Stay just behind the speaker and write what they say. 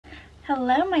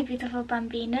Hello my beautiful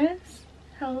Bambinos.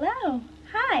 Hello.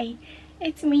 Hi.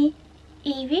 It's me,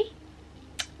 Evie.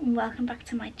 And welcome back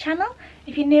to my channel.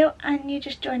 If you're new and you're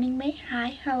just joining me,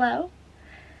 hi, hello.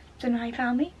 Don't know how you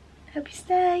found me. Hope you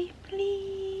stay,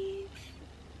 please.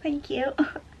 Thank you.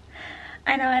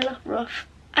 I know I look rough.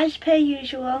 As per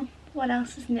usual, what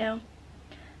else is new?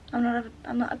 I'm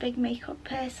not a big makeup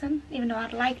person, even though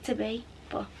I'd like to be,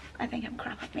 but I think I'm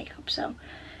crap at makeup, so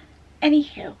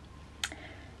anywho.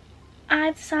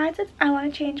 I've decided I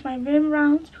want to change my room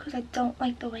around because I don't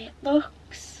like the way it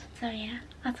looks. So yeah,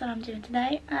 that's what I'm doing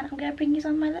today, and I'm going to bring you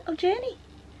on my little journey.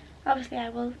 Obviously I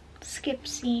will skip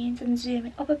scenes and zoom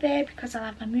it up a bit because I'll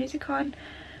have my music on,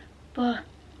 but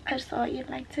I just thought you'd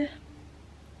like to,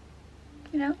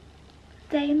 you know,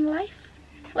 day in the life.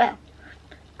 Well,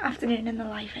 afternoon in the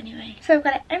life anyway. So I've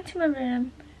got to empty my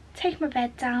room, take my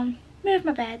bed down, move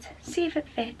my bed, see if it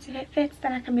fits. If it fits,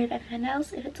 then I can move everything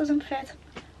else. If it doesn't fit,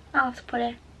 I'll have to put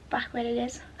it back where it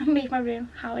is and make my room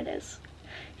how it is,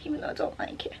 even though I don't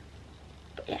like it.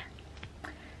 But yeah,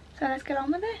 so let's get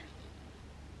on with it.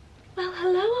 Well,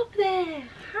 hello up there.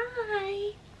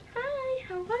 Hi. Hi,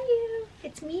 how are you?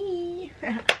 It's me.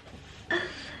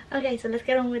 Okay, so let's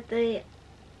get on with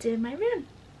doing my room.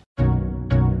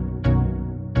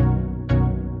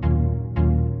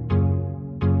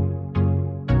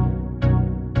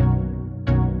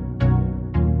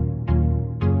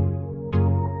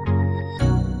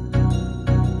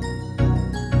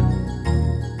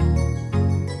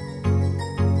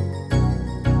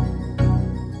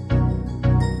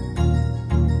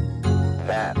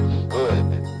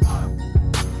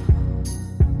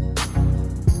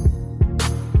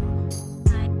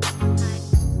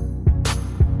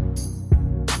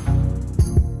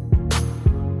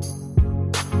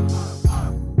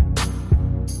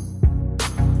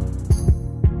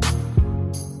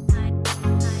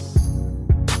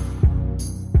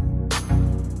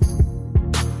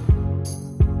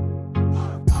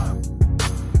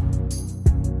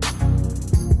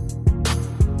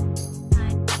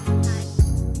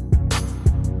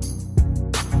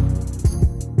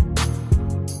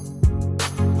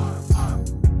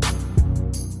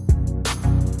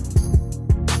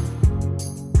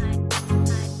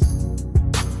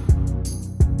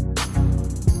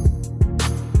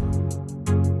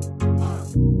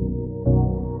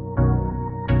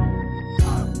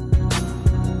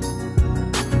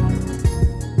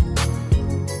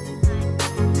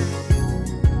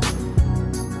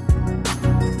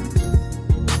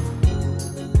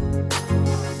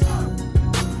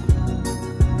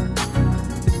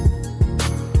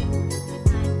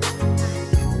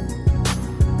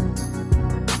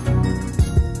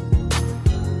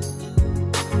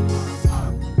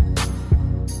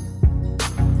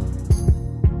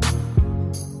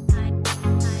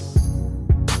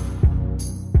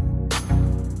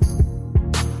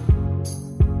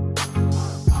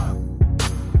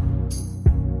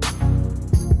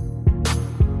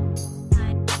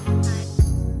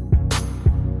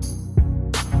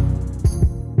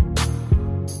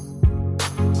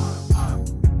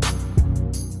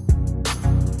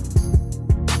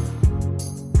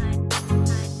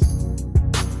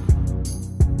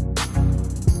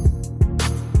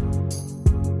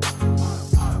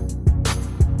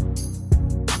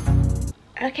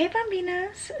 Okay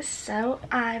Bambinos, so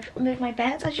I've moved my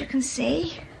bed as you can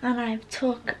see, and I've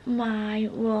took my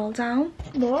wall down,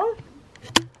 and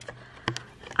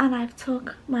I've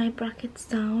took my brackets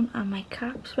down and my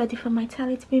caps ready for my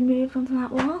telly to be moved onto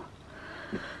that wall.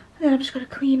 And then I've just got to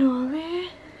clean all there,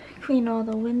 clean all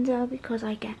the window because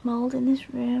I get mould in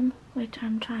this room, which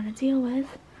I'm trying to deal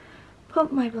with,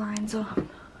 put my blinds up.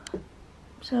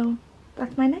 So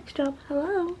that's my next job.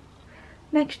 Hello,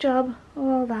 next job,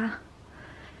 all that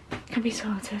can be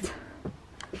sorted.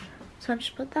 So I've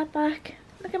just put that back.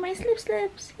 Look at my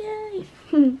slips, yay.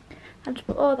 I've just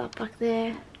put all that back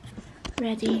there,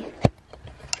 ready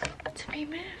to be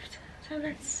moved. So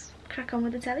let's crack on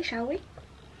with the telly, shall we?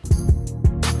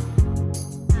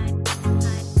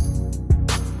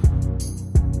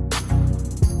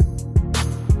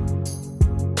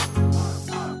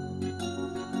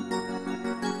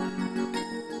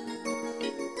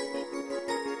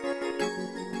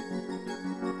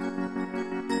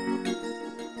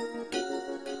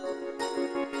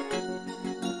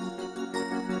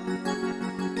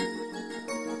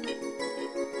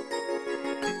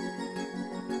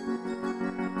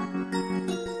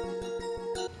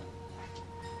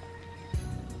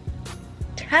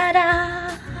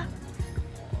 Ta-da!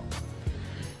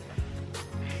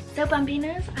 So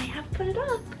Bambinos, I have put it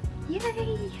up.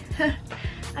 Yay!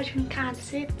 As you can kind of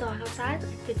see, it's dark outside.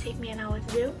 It did take me an hour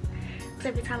to do,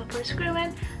 because every time I put a screw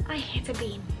in, I hit a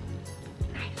beam.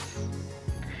 Nice.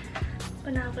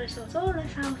 But now I'm going to sort all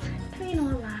this out, clean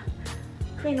all that,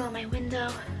 clean all my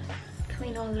window,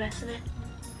 clean all the rest of it.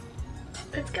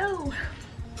 Let's go!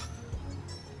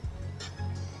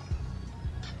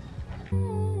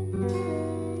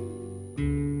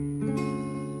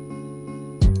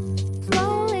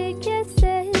 Slowly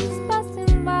kisses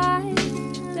passing by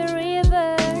the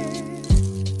river.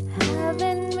 I've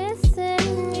been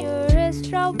missing your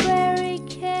strawberry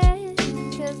kiss,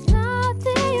 'cause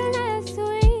nothing as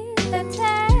sweet the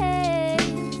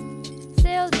taste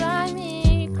still drive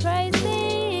me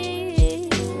crazy.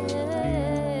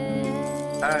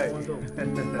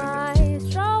 My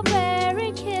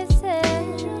strawberry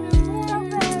kisses,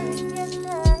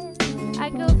 I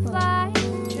could fly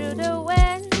through the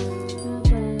wind.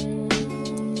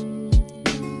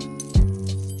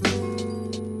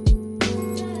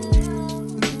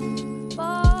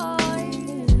 Boy,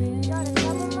 you're the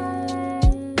top of my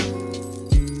list.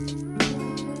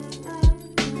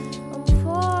 I'm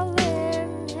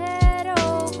falling head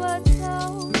over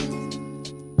toes.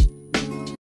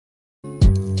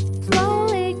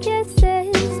 Slowly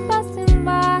kisses passing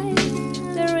by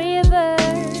the river.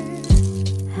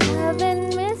 I've been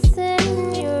missing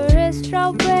your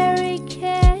strawberry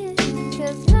kiss,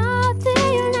 'cause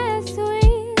nothing as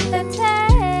sweet the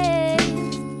taste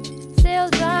still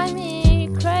drive me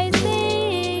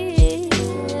crazy.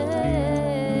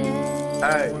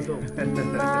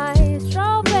 My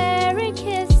strawberry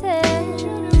kisses,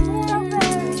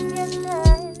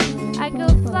 I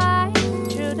could fly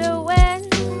through the wind.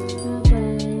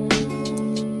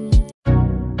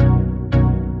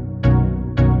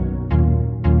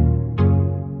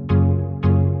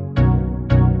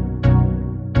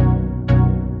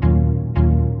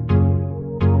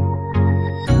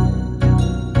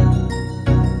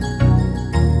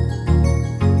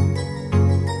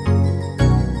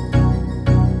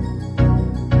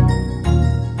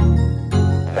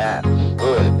 That's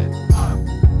good.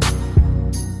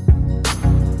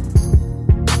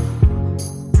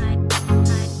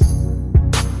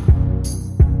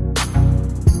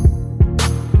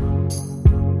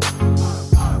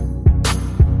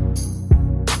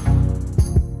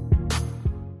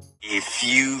 A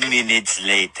few minutes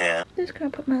later. Just gonna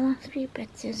put my last few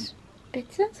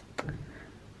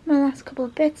my last couple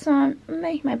of bits on,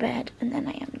 make my bed, and then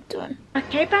I am done.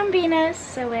 Okay, Bambinos,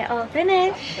 so we're all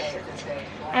finished.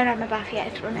 I haven't had my bath yet,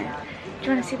 it's running. Do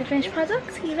you want to see the finished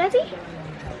product? Are you ready?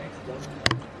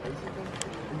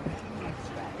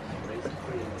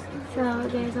 So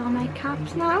there's all my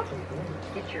caps now.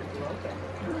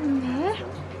 And there.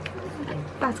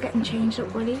 That's getting changed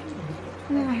up, buddy.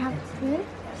 And then I have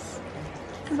this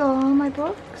with all my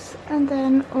books, and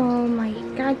then all my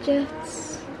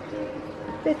gadgets,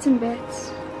 bits and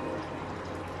bits,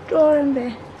 drawing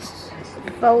bits,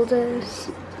 folders,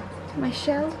 my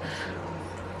shelf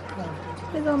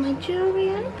with all my jewellery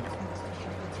in,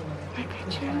 my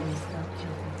pictures,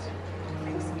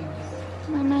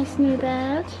 my nice new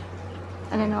bed,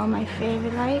 and then all my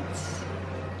favourite lights,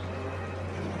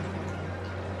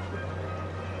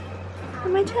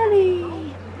 and my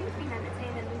telly.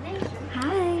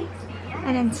 Hi.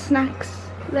 And then snacks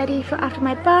ready for after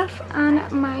my bath and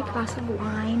my glass of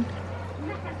wine.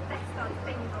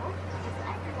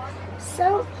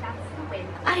 So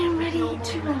I am ready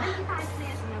to relax.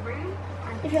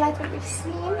 If you like what you've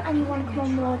seen and you want to come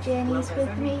on more journeys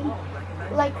with me,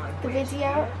 like the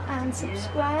video and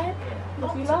subscribe.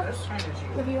 Love you lots.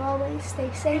 Love you always. Stay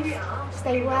safe.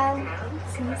 Stay well.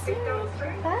 See you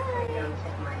soon.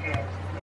 Bye.